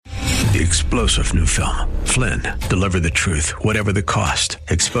The explosive new film, Flynn, deliver the truth, whatever the cost.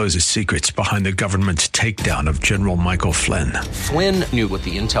 Exposes secrets behind the government's takedown of General Michael Flynn. Flynn knew what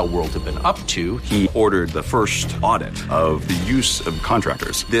the intel world had been up to. He ordered the first audit of the use of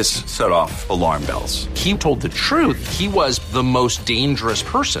contractors. This set off alarm bells. He told the truth. He was the most dangerous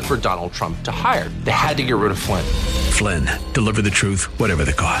person for Donald Trump to hire. They had to get rid of Flynn. Flynn, deliver the truth, whatever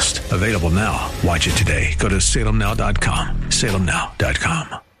the cost. Available now. Watch it today. Go to salemnow.com.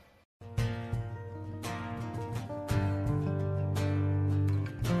 salemnow.com.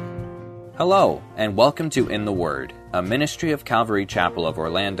 Hello, and welcome to In the Word, a ministry of Calvary Chapel of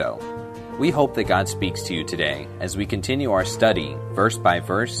Orlando. We hope that God speaks to you today as we continue our study, verse by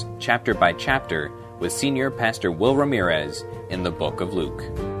verse, chapter by chapter, with Senior Pastor Will Ramirez in the book of Luke.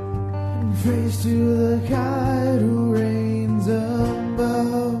 Praise to the God who reigns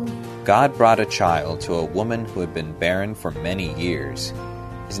above. God brought a child to a woman who had been barren for many years.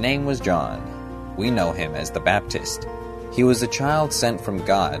 His name was John. We know him as the Baptist. He was a child sent from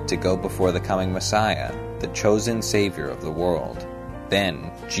God to go before the coming Messiah, the chosen Savior of the world.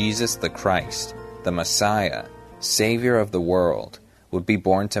 Then, Jesus the Christ, the Messiah, Savior of the world, would be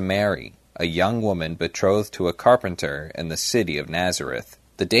born to Mary, a young woman betrothed to a carpenter in the city of Nazareth.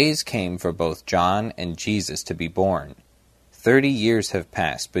 The days came for both John and Jesus to be born. 30 years have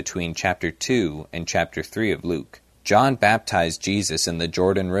passed between chapter 2 and chapter 3 of Luke. John baptized Jesus in the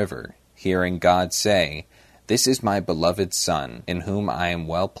Jordan River, hearing God say, "This is my beloved Son, in whom I am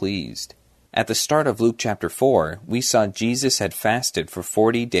well pleased." At the start of Luke chapter 4, we saw Jesus had fasted for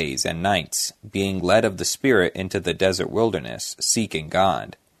 40 days and nights, being led of the Spirit into the desert wilderness, seeking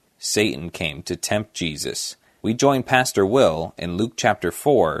God. Satan came to tempt Jesus. We join Pastor Will in Luke chapter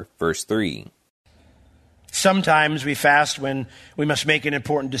 4, verse 3. Sometimes we fast when we must make an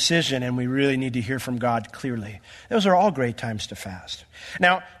important decision and we really need to hear from God clearly. Those are all great times to fast.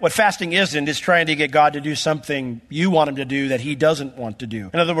 Now, what fasting isn't is trying to get God to do something you want him to do that he doesn't want to do.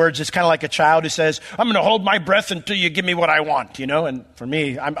 In other words, it's kind of like a child who says, "I'm going to hold my breath until you give me what I want," you know? And for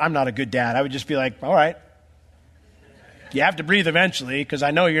me, I'm not a good dad. I would just be like, all right, you have to breathe eventually because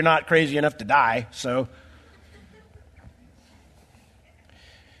I know you're not crazy enough to die, so...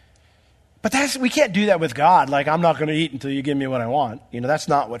 But we can't do that with God. Like, I'm not going to eat until you give me what I want. You know, that's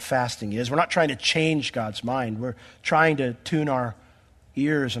not what fasting is. We're not trying to change God's mind. We're trying to tune our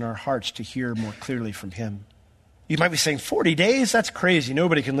ears and our hearts to hear more clearly from him. You might be saying, 40 days? That's crazy.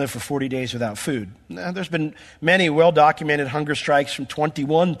 Nobody can live for 40 days without food. Now, there's been many well-documented hunger strikes from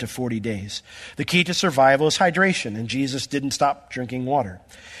 21 to 40 days. The key to survival is hydration, and Jesus didn't stop drinking water.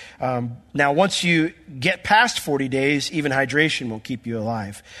 Now, once you get past 40 days, even hydration will keep you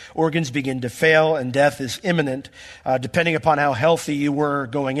alive. Organs begin to fail, and death is imminent, depending upon how healthy you were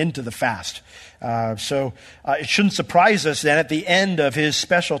going into the fast. So it shouldn't surprise us then at the end of his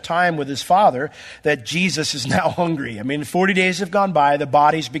special time with his Father that Jesus is now hungry. I mean, 40 days have gone by, the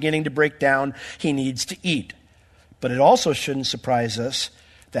body's beginning to break down, he needs to eat. But it also shouldn't surprise us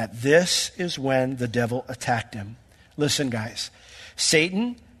that this is when the devil attacked him. Listen, guys,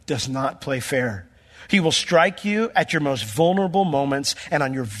 Satan does not play fair. He will strike you at your most vulnerable moments and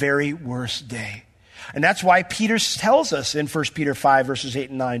on your very worst day. And that's why Peter tells us in 1 Peter 5, verses 8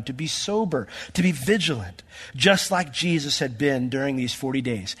 and 9, to be sober, to be vigilant, just like Jesus had been during these 40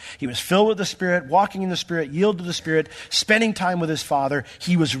 days. He was filled with the Spirit, walking in the Spirit, yielded to the Spirit, spending time with his Father.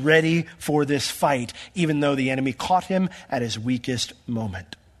 He was ready for this fight, even though the enemy caught him at his weakest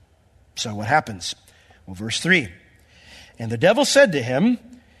moment. So what happens? Well, verse 3, "And the devil said to him,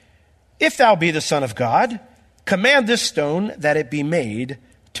 'If thou be the Son of God, command this stone that it be made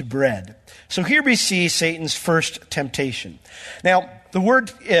to bread.'" So here we see Satan's first temptation. Now, the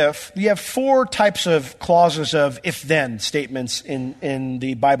word "if," you have 4 types of clauses of if-then statements in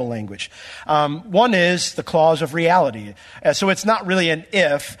the Bible language. One is the clause of reality. So it's not really an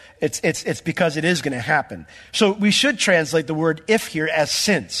if, it's because it is going to happen. So we should translate the word "if" here as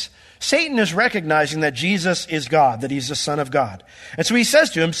since. Satan is recognizing that Jesus is God, that he's the Son of God. And so he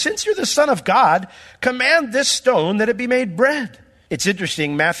says to him, "Since you're the Son of God, command this stone that it be made bread." It's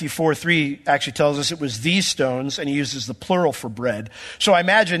interesting, Matthew 4:3 actually tells us it was these stones, and he uses the plural for bread. So I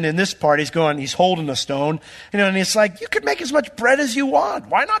imagine in this part, he's holding a stone, and it's like, you could make as much bread as you want.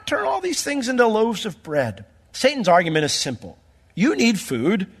 Why not turn all these things into loaves of bread? Satan's argument is simple. You need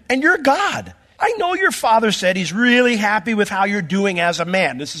food, and you're God. I know your Father said he's really happy with how you're doing as a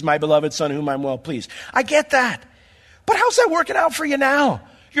man. This is my beloved Son whom I'm well pleased. I get that. But how's that working out for you now?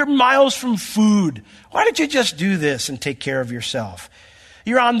 You're miles from food. Why don't you just do this and take care of yourself?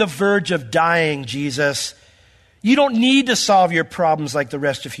 You're on the verge of dying, Jesus. You don't need to solve your problems like the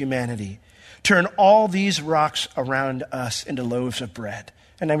rest of humanity. Turn all these rocks around us into loaves of bread.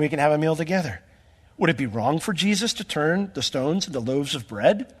 and then we can have a meal together. Would it be wrong for Jesus to turn the stones into loaves of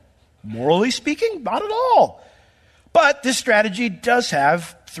bread? Morally speaking, not at all. But this strategy does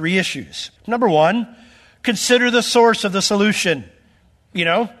have 3 issues. Number 1, consider the source of the solution.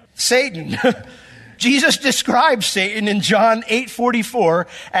 Satan. Jesus describes Satan in John 8:44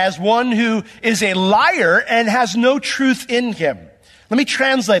 as one who is a liar and has no truth in him. Let me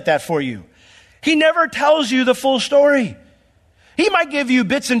translate that for you. He never tells you the full story. He might give you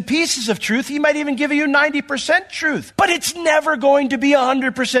bits and pieces of truth. He might even give you 90% truth. But it's never going to be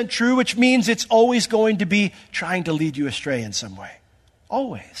 100% true, which means it's always going to be trying to lead you astray in some way.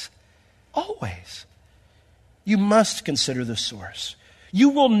 Always. Always. You must consider the source. You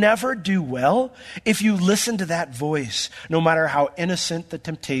will never do well if you listen to that voice, no matter how innocent the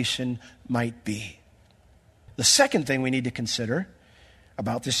temptation might be. The second thing we need to consider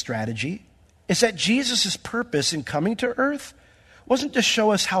about this strategy is that Jesus' purpose in coming to earth wasn't to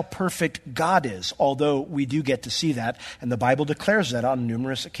show us how perfect God is, although we do get to see that, and the Bible declares that on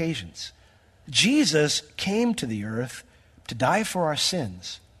numerous occasions. Jesus came to the earth to die for our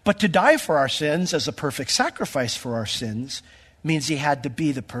sins. But to die for our sins as a perfect sacrifice for our sins means he had to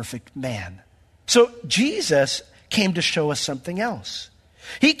be the perfect man. So Jesus came to show us something else.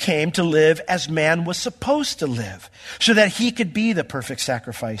 He came to live as man was supposed to live, so that he could be the perfect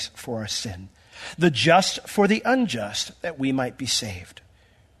sacrifice for our sin, the just for the unjust, that we might be saved.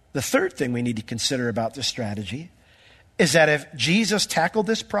 The third thing we need to consider about this strategy is that if Jesus tackled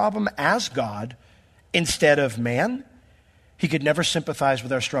this problem as God instead of man, he could never sympathize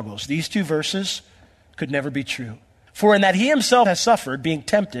with our struggles. These 2 verses could never be true. For in that he himself has suffered, being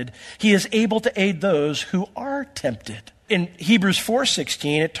tempted, he is able to aid those who are tempted. In Hebrews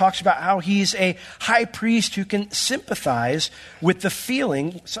 4:16, it talks about how he's a high priest who can sympathize with the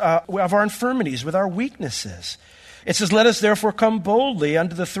feelings of our infirmities, with our weaknesses. It says, let us therefore come boldly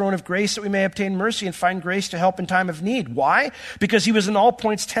unto the throne of grace that we may obtain mercy and find grace to help in time of need. Why? Because he was in all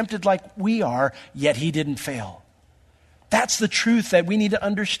points tempted like we are, yet he didn't fail. That's the truth that we need to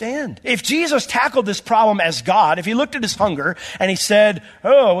understand. If Jesus tackled this problem as God, if he looked at his hunger and he said,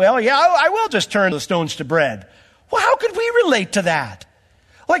 oh, well, yeah, I will just turn the stones to bread. Well, how could we relate to that?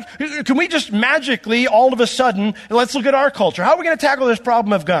 Like, can we just magically, all of a sudden, let's look at our culture. How are we going to tackle this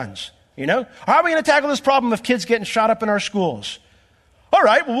problem of guns? How are we going to tackle this problem of kids getting shot up in our schools? All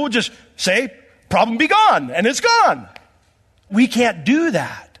right, well, we'll just say, problem be gone, and it's gone. We can't do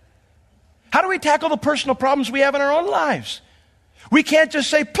that. How do we tackle the personal problems we have in our own lives? We can't just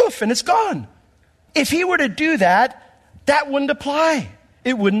say, poof, and it's gone. If he were to do that, that wouldn't apply.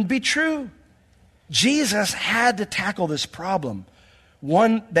 It wouldn't be true. Jesus had to tackle this problem,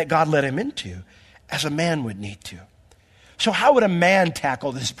 one that God led him into, as a man would need to. So how would a man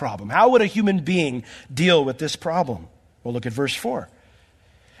tackle this problem? How would a human being deal with this problem? Well, look at verse 4.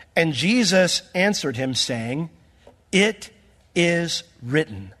 And Jesus answered him, saying, it is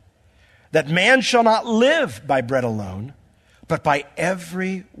written, that man shall not live by bread alone, but by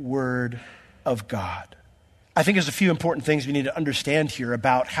every word of God. I think there's a few important things we need to understand here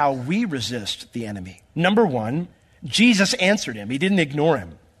about how we resist the enemy. Number 1, Jesus answered him. He didn't ignore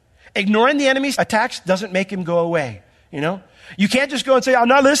him. Ignoring the enemy's attacks doesn't make him go away. You can't just go and say, I'm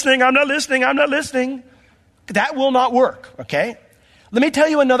not listening, I'm not listening, I'm not listening. That will not work, okay? Let me tell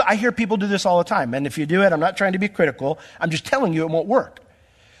you another. I hear people do this all the time. And if you do it, I'm not trying to be critical. I'm just telling you it won't work.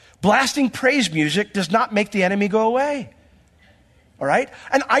 Blasting praise music does not make the enemy go away. All right?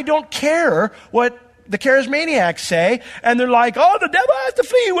 And I don't care what the charismaniacs say. And they're like, oh, the devil has to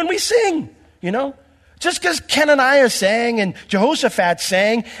flee when we sing. Just because Kenaniah sang and Jehoshaphat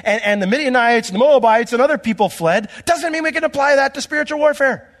sang and the Midianites and the Moabites and other people fled doesn't mean we can apply that to spiritual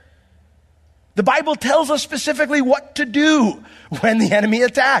warfare. The Bible tells us specifically what to do when the enemy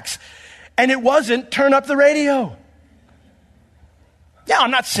attacks. And it wasn't turn up the radio. Yeah,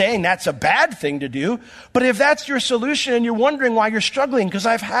 I'm not saying that's a bad thing to do, but if that's your solution and you're wondering why you're struggling, because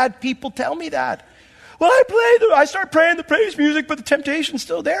I've had people tell me that. Well, I start praying the praise music, but the temptation's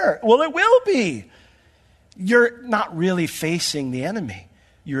still there. Well, it will be. You're not really facing the enemy.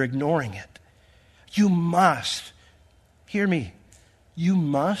 You're ignoring it. You must, hear me, you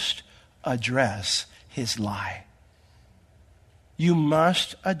must address his lie. You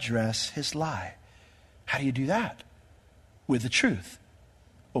must address his lie. How do you do that? With the truth.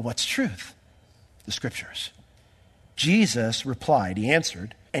 Well, what's truth? The scriptures. Jesus replied, he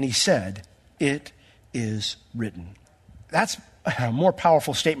answered, and he said, it is written. That's a more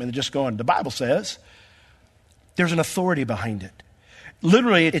powerful statement than just going, the Bible says. There's an authority behind it.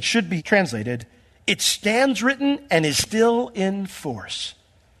 Literally, it should be translated, it stands written and is still in force.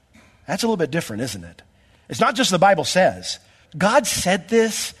 That's a little bit different, isn't it? It's not just the Bible says. God said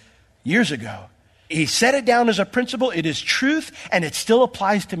this years ago. He set it down as a principle. It is truth, and it still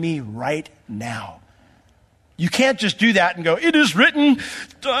applies to me right now. You can't just do that and go, it is written,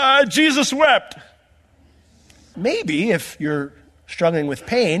 Jesus wept. Maybe if you're struggling with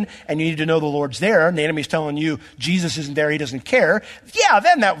pain and you need to know the Lord's there and the enemy's telling you Jesus isn't there, he doesn't care, yeah,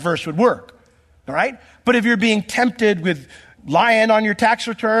 then that verse would work. All right? But if you're being tempted with lying on your tax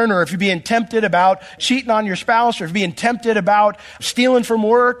return, or if you're being tempted about cheating on your spouse, or if you're being tempted about stealing from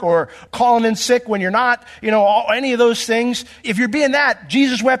work or calling in sick when you're not, any of those things, if you're being that,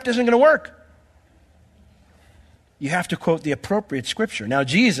 Jesus wept isn't going to work. You have to quote the appropriate scripture. Now,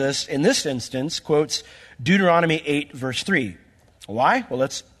 Jesus, in this instance, quotes Deuteronomy 8, verse 3. Why? Well,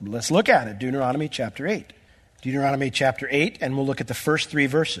 let's look at it. Deuteronomy chapter 8. Deuteronomy chapter 8, and we'll look at the first 3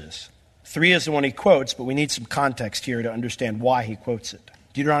 verses. 3 is the one he quotes, but we need some context here to understand why he quotes it.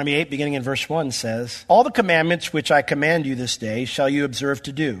 Deuteronomy 8, beginning in verse 1, says, "All the commandments which I command you this day shall you observe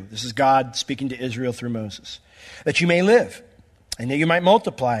to do." This is God speaking to Israel through Moses. "That you may live, and that you might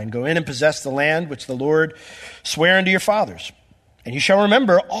multiply, and go in and possess the land which the Lord sware unto your fathers. And you shall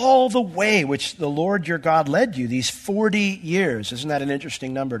remember all the way which the Lord your God led you these 40 years. Isn't that an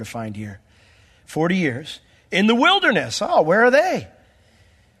interesting number to find here? 40 years. In the wilderness. Oh, where are they?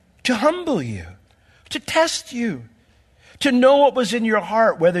 To humble you, to test you, to know what was in your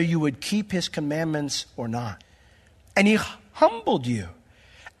heart, whether you would keep his commandments or not. And he humbled you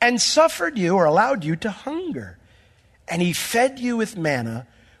and suffered you or allowed you to hunger. And he fed you with manna,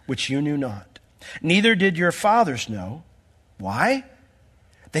 which you knew not. Neither did your fathers know." Why?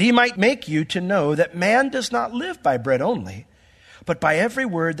 "That he might make you to know that man does not live by bread only, but by every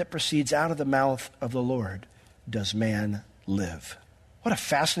word that proceeds out of the mouth of the Lord does man live." What a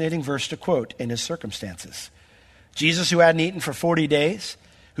fascinating verse to quote in his circumstances. Jesus, who hadn't eaten for 40 days,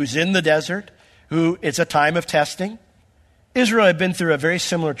 who's in the desert, who it's a time of testing. Israel had been through a very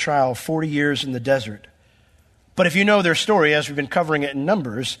similar trial, 40 years in the desert. But if you know their story, as we've been covering it in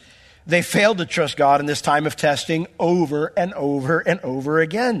Numbers, they failed to trust God in this time of testing over and over and over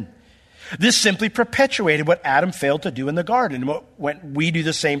again. This simply perpetuated what Adam failed to do in the garden, when we do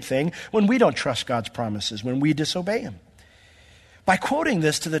the same thing when we don't trust God's promises, when we disobey him. By quoting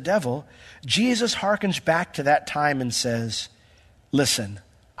this to the devil, Jesus harkens back to that time and says, "Listen,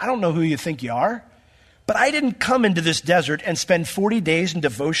 I don't know who you think you are, but I didn't come into this desert and spend 40 days in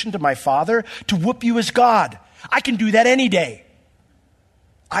devotion to my Father to whoop you as God. I can do that any day.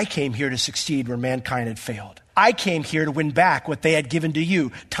 I came here to succeed where mankind had failed. I came here to win back what they had given to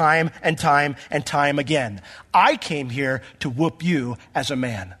you time and time and time again. I came here to whoop you as a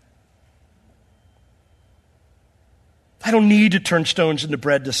man. I don't need to turn stones into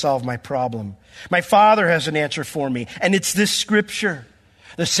bread to solve my problem. My Father has an answer for me, and it's this scripture,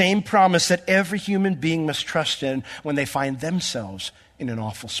 the same promise that every human being must trust in when they find themselves in an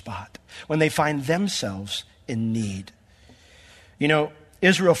awful spot, when they find themselves in need. You know,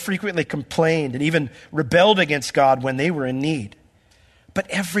 Israel frequently complained and even rebelled against God when they were in need. But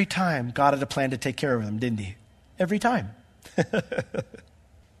every time, God had a plan to take care of them, didn't he? Every time.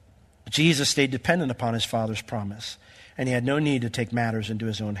 Jesus stayed dependent upon his Father's promise, and he had no need to take matters into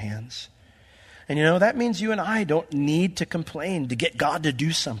his own hands. And you know, that means you and I don't need to complain to get God to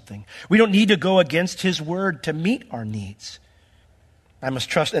do something. We don't need to go against his word to meet our needs. I must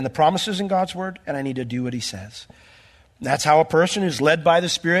trust in the promises in God's word, and I need to do what he says. That's how a person who's led by the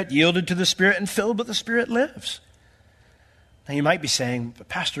Spirit, yielded to the Spirit, and filled with the Spirit lives. Now you might be saying, but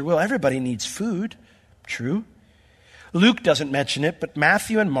Pastor Will, everybody needs food. True. Luke doesn't mention it, but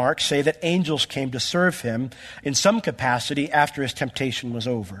Matthew and Mark say that angels came to serve him in some capacity after his temptation was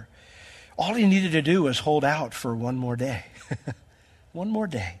over. All he needed to do was hold out for one more day. One more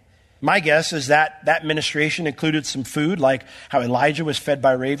day. My guess is that that ministration included some food, like how Elijah was fed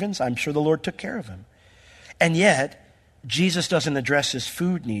by ravens. I'm sure the Lord took care of him. And yet, Jesus doesn't address his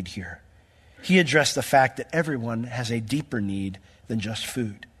food need here. He addressed the fact that everyone has a deeper need than just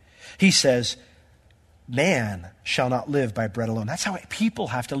food. He says, man shall not live by bread alone. That's how people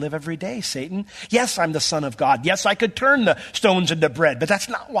have to live every day, Satan. Yes, I'm the Son of God. Yes, I could turn the stones into bread, but that's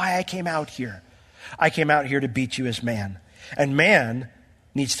not why I came out here. I came out here to beat you as man. And man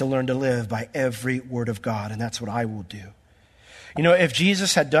needs to learn to live by every word of God, and that's what I will do. You know, if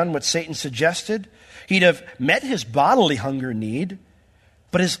Jesus had done what Satan suggested, he'd have met his bodily hunger need,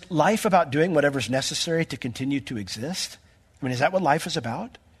 but is life about doing whatever's necessary to continue to exist? I mean, is that what life is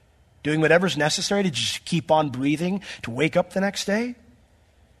about? Doing whatever's necessary to just keep on breathing, to wake up the next day?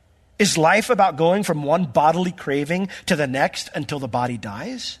 Is life about going from one bodily craving to the next until the body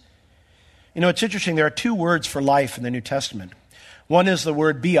dies? You know, it's interesting. There are two words for life in the New Testament. One is the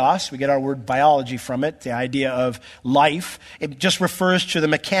word bios. We get our word biology from it, the idea of life. It just refers to the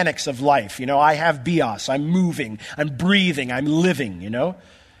mechanics of life. I have bios. I'm moving. I'm breathing. I'm living,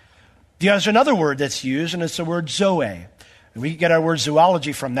 There's another word that's used, and it's the word zoe. We get our word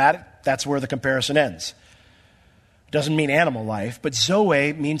zoology from that. That's where the comparison ends. It doesn't mean animal life, but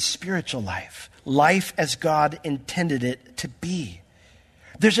zoe means spiritual life. Life as God intended it to be.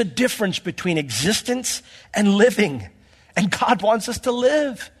 There's a difference between existence and living. And God wants us to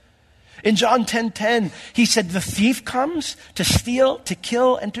live. In John 10:10, he said, the thief comes to steal, to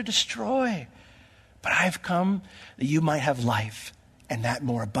kill, and to destroy. But I've come that you might have life, and that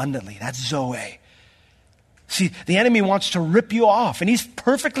more abundantly. That's Zoe. See, the enemy wants to rip you off, and he's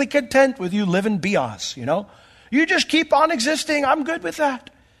perfectly content with you living bios, You just keep on existing. I'm good with that.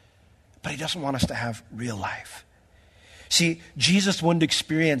 But he doesn't want us to have real life. See, Jesus wouldn't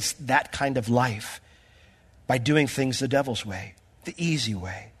experience that kind of life by doing things the devil's way, the easy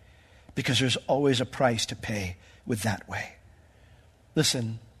way, because there's always a price to pay with that way.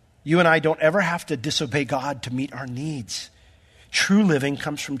 Listen, you and I don't ever have to disobey God to meet our needs. True living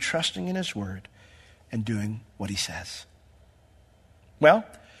comes from trusting in his word and doing what he says. Well,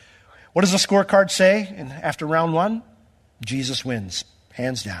 what does the scorecard say after round one? Jesus wins,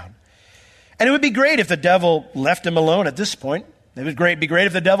 hands down. And it would be great if the devil left him alone at this point. It would be great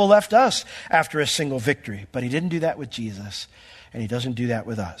if the devil left us after a single victory. But he didn't do that with Jesus, and he doesn't do that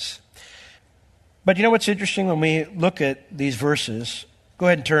with us. But you know what's interesting when we look at these verses? Go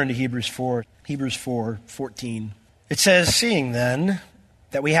ahead and turn to Hebrews 4:14. It says, seeing then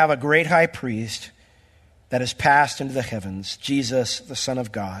that we have a great high priest that has passed into the heavens, Jesus, the Son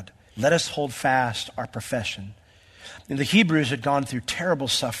of God, let us hold fast our profession. And the Hebrews had gone through terrible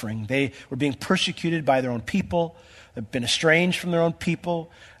suffering. They were being persecuted by their own people. They've been estranged from their own people.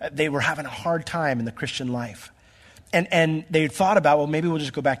 They were having a hard time in the Christian life. And they thought about, well, maybe we'll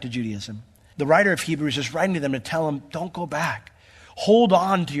just go back to Judaism. The writer of Hebrews is writing to them to tell them, don't go back. Hold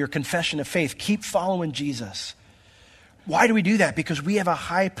on to your confession of faith. Keep following Jesus. Why do we do that? Because we have a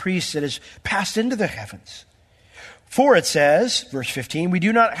high priest that has passed into the heavens. For it says, verse 15, we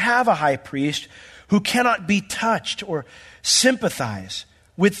do not have a high priest who cannot be touched or sympathize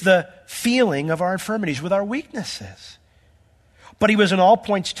with the feeling of our infirmities, with our weaknesses. But he was in all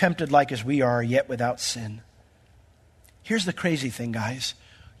points tempted like as we are, yet without sin. Here's the crazy thing, guys.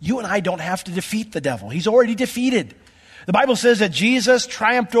 You and I don't have to defeat the devil. He's already defeated. The Bible says that Jesus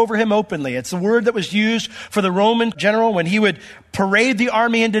triumphed over him openly. It's the word that was used for the Roman general when he would parade the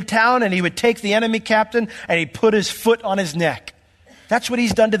army into town and he would take the enemy captain and he'd put his foot on his neck. That's what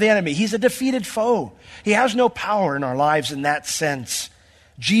he's done to the enemy. He's a defeated foe. He has no power in our lives in that sense.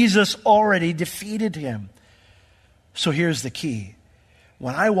 Jesus already defeated him. So here's the key.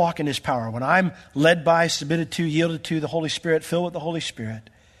 When I walk in his power, when I'm led by, submitted to, yielded to the Holy Spirit, filled with the Holy Spirit,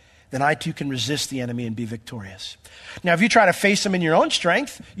 then I too can resist the enemy and be victorious. Now, if you try to face him in your own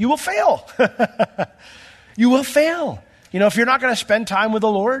strength, you will fail. You will fail. If you're not going to spend time with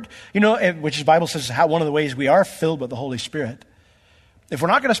the Lord, which the Bible says is one of the ways we are filled with the Holy Spirit. If we're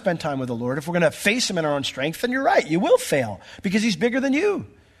not going to spend time with the Lord, if we're going to face him in our own strength, then you're right. You will fail because he's bigger than you.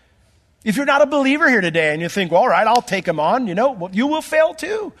 If you're not a believer here today and you think, well, all right, I'll take him on, you will fail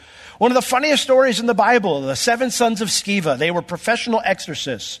too. One of the funniest stories in the Bible, the 7 sons of Sceva, they were professional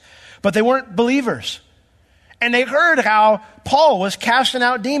exorcists, but they weren't believers. And they heard how Paul was casting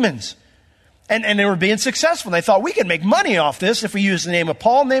out demons. And they were being successful. They thought, we can make money off this if we use the name of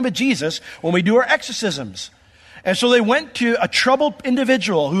Paul, the name of Jesus, when we do our exorcisms. And so they went to a troubled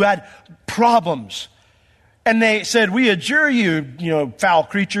individual who had problems. And they said, we adjure you, foul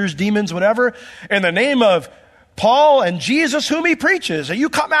creatures, demons, whatever, in the name of Paul and Jesus whom he preaches, that you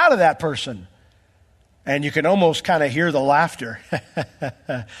come out of that person. And you can almost kind of hear the laughter.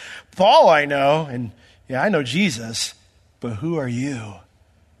 Paul I know, and I know Jesus, but who are you?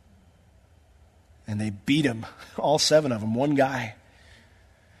 And they beat him, all 7 of them, one guy.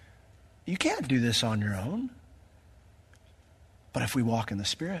 You can't do this on your own. But if we walk in the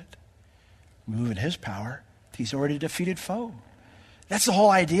Spirit, move in his power, he's already a defeated foe. That's the whole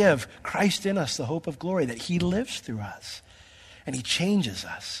idea of Christ in us, the hope of glory, that he lives through us and he changes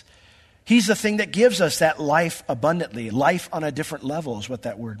us. He's the thing that gives us that life abundantly. Life on a different level is what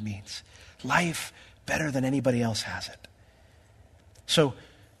that word means. Life better than anybody else has it. So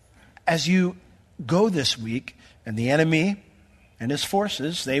as you go this week and the enemy and his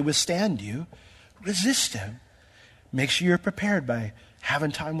forces, they withstand you, resist him. Make sure you're prepared by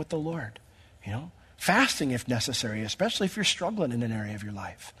having time with the Lord. Fasting if necessary, especially if you're struggling in an area of your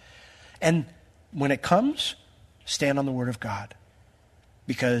life. And when it comes, stand on the word of God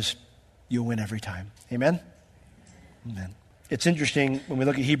because you'll win every time. Amen? Amen. It's interesting when we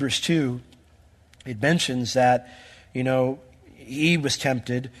look at Hebrews 2, it mentions that, he was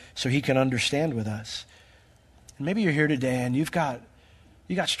tempted so he can understand with us. And maybe you're here today and you got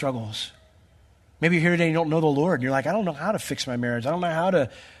struggles. Maybe you're here today and you don't know the Lord. And you're like, I don't know how to fix my marriage. I don't know how to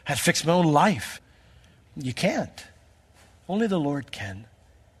fix my own life. You can't. Only the Lord can.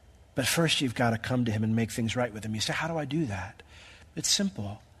 But first you've got to come to him and make things right with him. You say, how do I do that? It's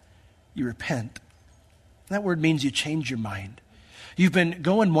simple. You repent. That word means you change your mind. You've been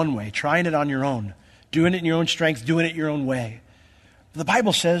going one way, trying it on your own, doing it in your own strength, doing it your own way. The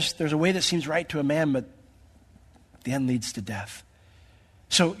Bible says there's a way that seems right to a man, but the end leads to death.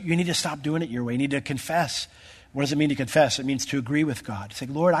 So you need to stop doing it your way. You need to confess. What does it mean to confess? It means to agree with God. Say,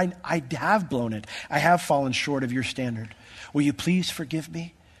 Lord, I have blown it. I have fallen short of your standard. Will you please forgive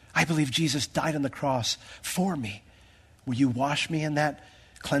me? I believe Jesus died on the cross for me. Will you wash me in that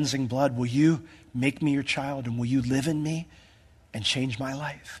cleansing blood? Will you make me your child, and will you live in me and change my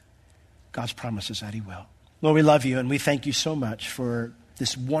life? God's promise is that he will. Lord, we love you, and we thank you so much for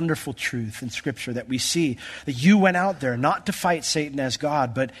this wonderful truth in Scripture that we see that you went out there not to fight Satan as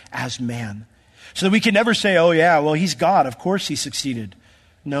God, but as man. So that we can never say, oh yeah, well, he's God. Of course he succeeded.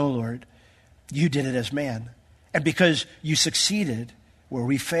 No, Lord, you did it as man. And because you succeeded where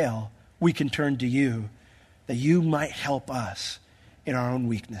we fail, we can turn to you that you might help us in our own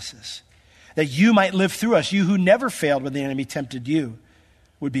weaknesses. That you might live through us. You who never failed when the enemy tempted you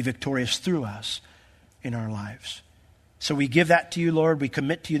would be victorious through us in our lives. So we give that to you, Lord. We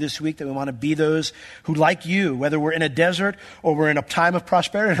commit to you this week that we want to be those who, like you, whether we're in a desert or we're in a time of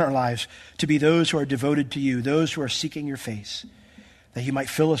prosperity in our lives, to be those who are devoted to you, those who are seeking your face, that you might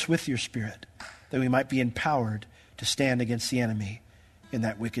fill us with your Spirit, that we might be empowered to stand against the enemy in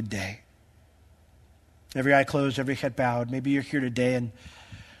that wicked day. Every eye closed, every head bowed. Maybe you're here today and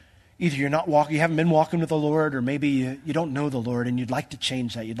either you haven't been walking with the Lord, or maybe you don't know the Lord and you'd like to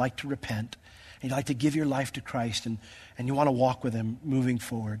change that. You'd like to repent. And you'd like to give your life to Christ and you want to walk with him moving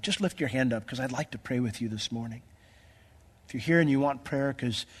forward. Just lift your hand up because I'd like to pray with you this morning. If you're here and you want prayer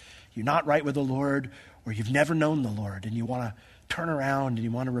because you're not right with the Lord or you've never known the Lord and you want to turn around and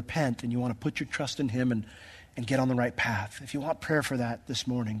you want to repent and you want to put your trust in him and get on the right path. If you want prayer for that this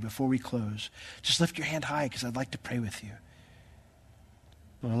morning before we close, just lift your hand high because I'd like to pray with you.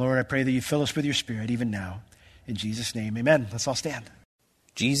 Well, Lord, I pray that you fill us with your Spirit even now. In Jesus' name, amen. Let's all stand.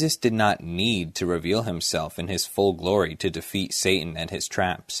 Jesus did not need to reveal himself in his full glory to defeat Satan and his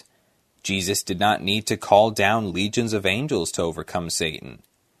traps. Jesus did not need to call down legions of angels to overcome Satan.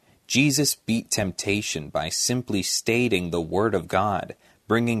 Jesus beat temptation by simply stating the Word of God,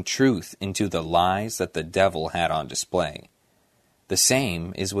 bringing truth into the lies that the devil had on display. The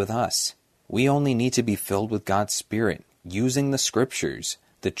same is with us. We only need to be filled with God's Spirit, using the Scriptures,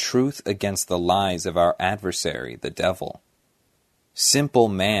 the truth against the lies of our adversary, the devil. Simple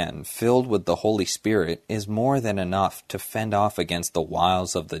man filled with the Holy Spirit is more than enough to fend off against the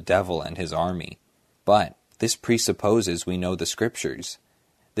wiles of the devil and his army. But this presupposes we know the Scriptures.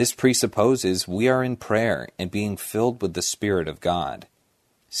 This presupposes we are in prayer and being filled with the Spirit of God.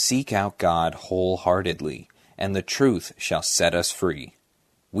 Seek out God wholeheartedly, and the truth shall set us free.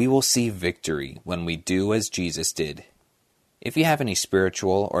 We will see victory when we do as Jesus did. If you have any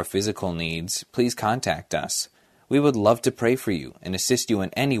spiritual or physical needs, please contact us. We would love to pray for you and assist you in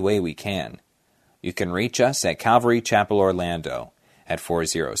any way we can. You can reach us at Calvary Chapel Orlando at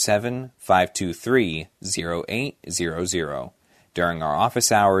 407-523-0800 during our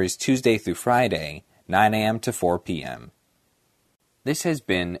office hours Tuesday through Friday, 9 a.m. to 4 p.m. This has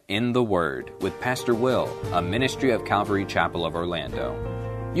been In the Word with Pastor Will, a ministry of Calvary Chapel of Orlando.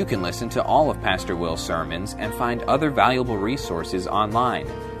 You can listen to all of Pastor Will's sermons and find other valuable resources online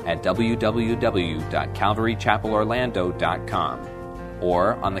at www.calvarychapelorlando.com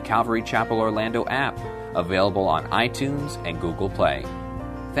or on the Calvary Chapel Orlando app, available on iTunes and Google Play.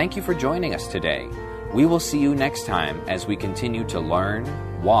 Thank you for joining us today. We will see you next time as we continue to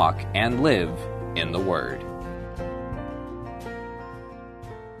learn, walk, and live in the Word.